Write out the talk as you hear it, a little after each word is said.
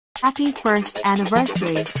Happy first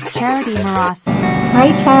anniversary, Charity Maraasin.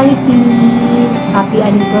 Hi Charity! Happy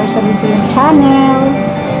anniversary to your channel!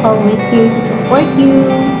 Always here to support you.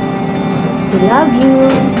 We love you!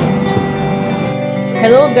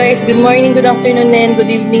 Hello guys! Good morning, good afternoon, and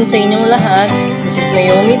good evening sa inyong lahat. This is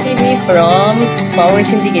Naomi TV from Power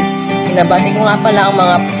Syndicate. Pinabati ko nga pala ang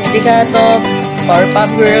mga sindikato, Power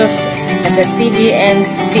Pop Girls, SSTV, and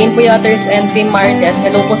Team Puyaters and Team Martes.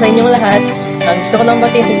 Hello po sa inyong lahat. Gusto ko lang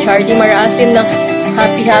batiin si Charity Maraasin na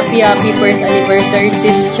happy first anniversary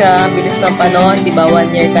sis siya. Bilis ng panahon, di ba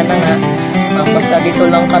 1 year ka na nga. Basta dito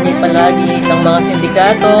lang kami palagi ng mga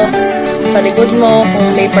sindikato. Sa likod mo,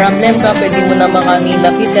 kung may problem ka, pwede mo naman kami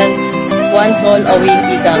lapitan. One call away,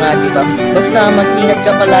 ika nga, di ba? Basta mag-ingat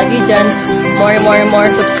ka palagi dyan. More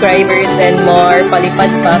subscribers and more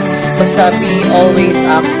palipad pa. Basta be always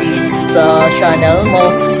active sa channel mo.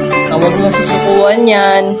 Huwag mong susukuan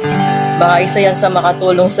yan. Baka isa yan sa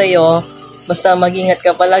makatulong sa'yo. Basta mag-ingat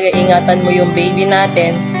ka palagi. Ingatan mo yung baby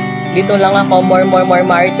natin. Dito lang ako. More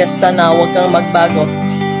Martes. Sana huwag kang magbago.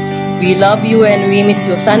 We love you and we miss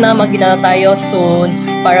you. Sana magkita tayo soon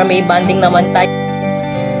para may banding naman tayo.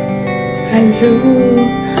 Hello.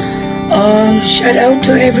 Shout out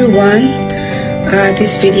to everyone.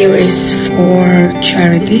 This video is for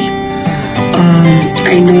charity.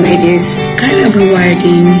 I know it is kind of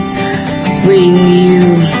rewarding when you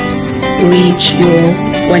reach your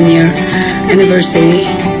 1 year anniversary.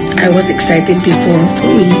 I was excited before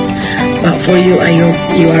for me, but for you, I hope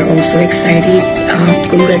you are also excited.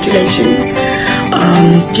 Congratulations.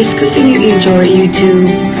 Just continue to enjoy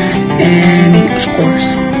YouTube and of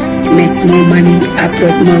course make more money,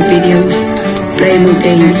 upload more videos, play more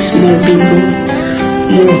games, more bingo,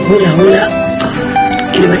 more hula.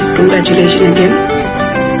 Anyways, congratulations again.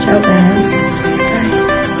 Ciao guys.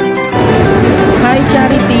 Hi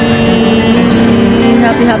Charity!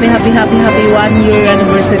 Happy 1 year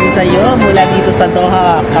anniversary sa'yo mula dito sa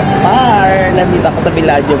Doha, Qatar. Nandito ako sa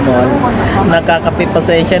Villaggio Mall. Nakakape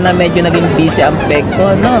pasensya na medyo naging busy ang peg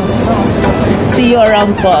ko, no? See you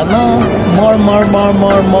around po, no? More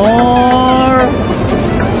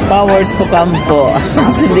powers to come po.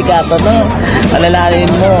 Ang sindikato, no?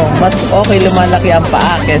 Alalahanin mo, mas okay lumalaki ang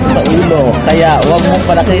paa kesa sa ulo. Kaya huwag mong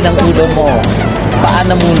palaki ng ulo mo. Paa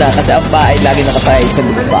na muna kasi ang paa ay lagi nakasaya sa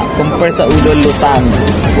lupa. Compare sa ulo, lutang.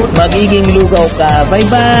 Magiging lugaw ka.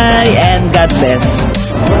 Bye-bye and God bless.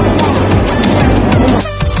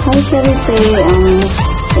 Hi Charity!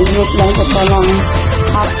 Igit lang ko pa lang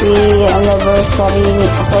happy anniversary,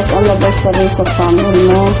 first anniversary sa channel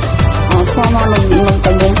mo. Sana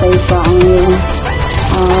magtagumpay pa ang iyong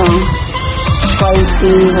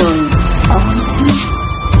fighting world.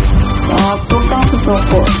 Huwag kang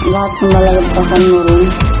susuko. Lahat ng malalagpasan mo rin.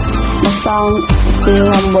 Basta stay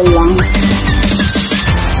humble lang.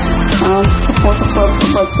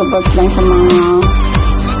 Support lang sa mga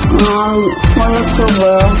small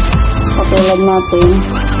YouTuber katulad natin.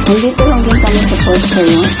 Nandito lang din kami support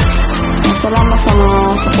sa'yo. Salamat sa mga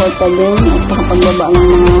supporta din at sa pagbaba ng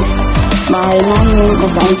mga bahay namin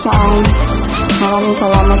kung saan. Maraming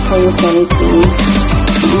salamat sa iyo, Charity.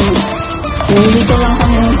 Nandito lang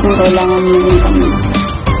kami kung kailangan mo rin kami.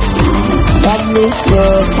 God bless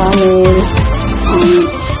your channel.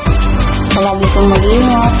 Palagi kong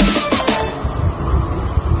mag-ingat.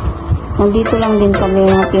 Nandito lang din kami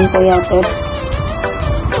mga Team Puyaters.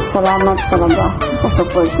 Salamat talaga sa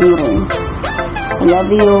support niyo rin. I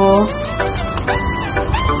love you.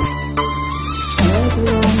 Hello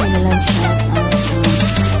everyone, magalang shout out.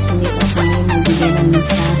 Hindi pa kami magbigay ng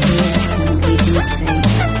mensahe ng greetings kay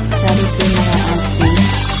Charity Maraasin.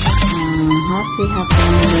 Happy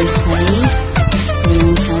anniversary sa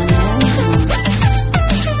iyong channel.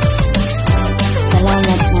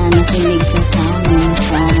 Salamat na nakinig ka sa amin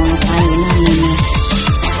sa mga tayo namin.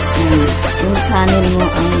 Yung channel mo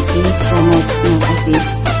ang i-promote mo kasi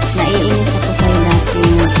naiinis ako sa'yo dati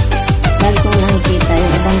na lagi kong nakikita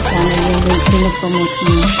yung ibang channel yung pinopromote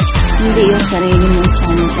mo. Hindi yung sarili mong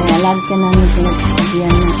channel. Kaya lagi ka namin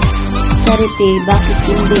pinagsasabihan na Charity, bakit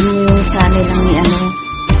hindi mo yung channel ang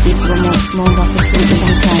i-promote mo? Bakit yung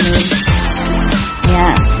ibang channel? Kaya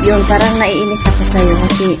yun, parang naiinis ako sa'yo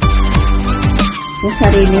kasi yung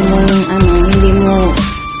sarili mo yung hindi mo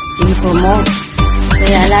i-promote.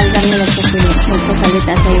 Kaya lagi kami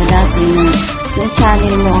nagsasalita sa'yo dati na yung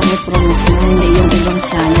channel mo ang i-promote mo, hindi yung ibang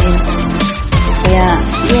channel. Kaya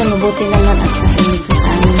yun, mabuti naman at nakinig ko sa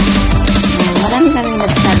amin. Marami kami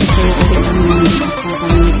nagsabi sa'yo ulit ang mga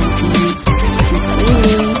kami si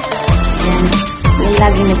Sili. Yan, yung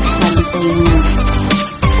lagi nagsasabi sa'yo na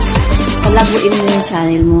palaguin mo yung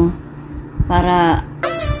channel mo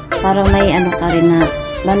para may ka rin na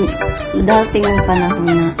darating ang panahon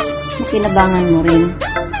na makinabangan mo rin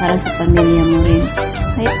para sa pamilya mo rin.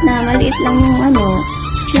 Kahit na maliit lang yung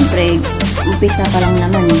siyempre, umpisa pa lang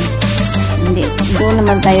naman eh. Hindi, doon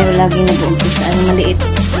naman tayo lagi nag-uumpisa. Ang maliit,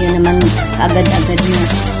 yun naman agad-agad na.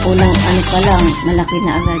 Unang pa lang, malaki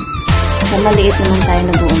na agad. Sa maliit naman tayo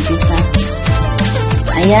nag-uumpisa.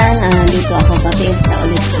 Ayan, dito ako patiista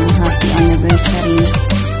ulit ng happy anniversary.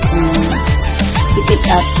 Keep it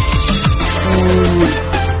up.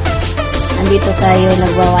 Nandito tayo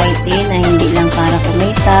nagwa-YT na hindi lang para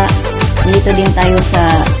kumita. Nandito din tayo sa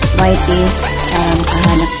YT para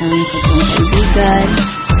makahanap ng totoong kaibigan.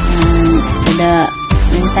 Kada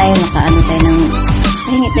tayo makaano tayo ng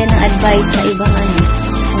pahingi tayo ng advice sa ibang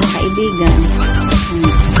mga kaibigan.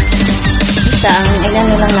 Basta ang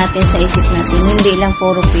ilano lang natin sa isip natin, hindi lang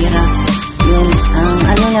puro pera. Yun,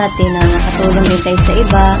 ang natin na nakatulong din tayo sa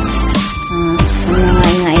iba, ang mga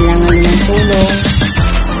ingailangan ng tulong.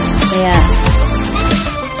 Kaya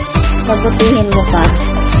pagputihin mo pa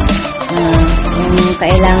kung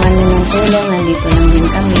kailangan nyo ng tulong, nandito lang din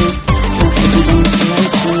kami, mga kaibigan sa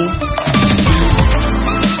YT.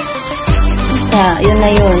 Basta, yun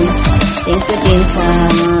na yun. Thank you din sa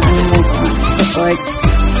mga support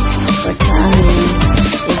sa amin.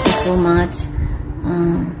 Thank you so much.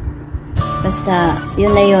 Basta,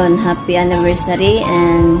 yun na yun. Happy anniversary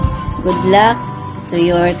and good luck to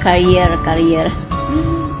your career.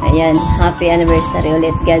 Ayan, happy anniversary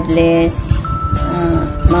ulit. God bless.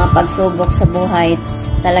 Mga pagsubok sa buhay,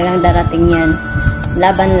 talagang darating yan.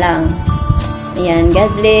 Laban lang. Ayan, God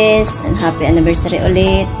bless and happy anniversary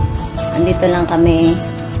ulit. Andito lang kami.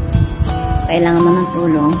 Kailangan mo ng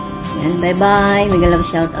tulong. Ayan, bye-bye. Mega love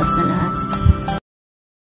shoutout sa lahat.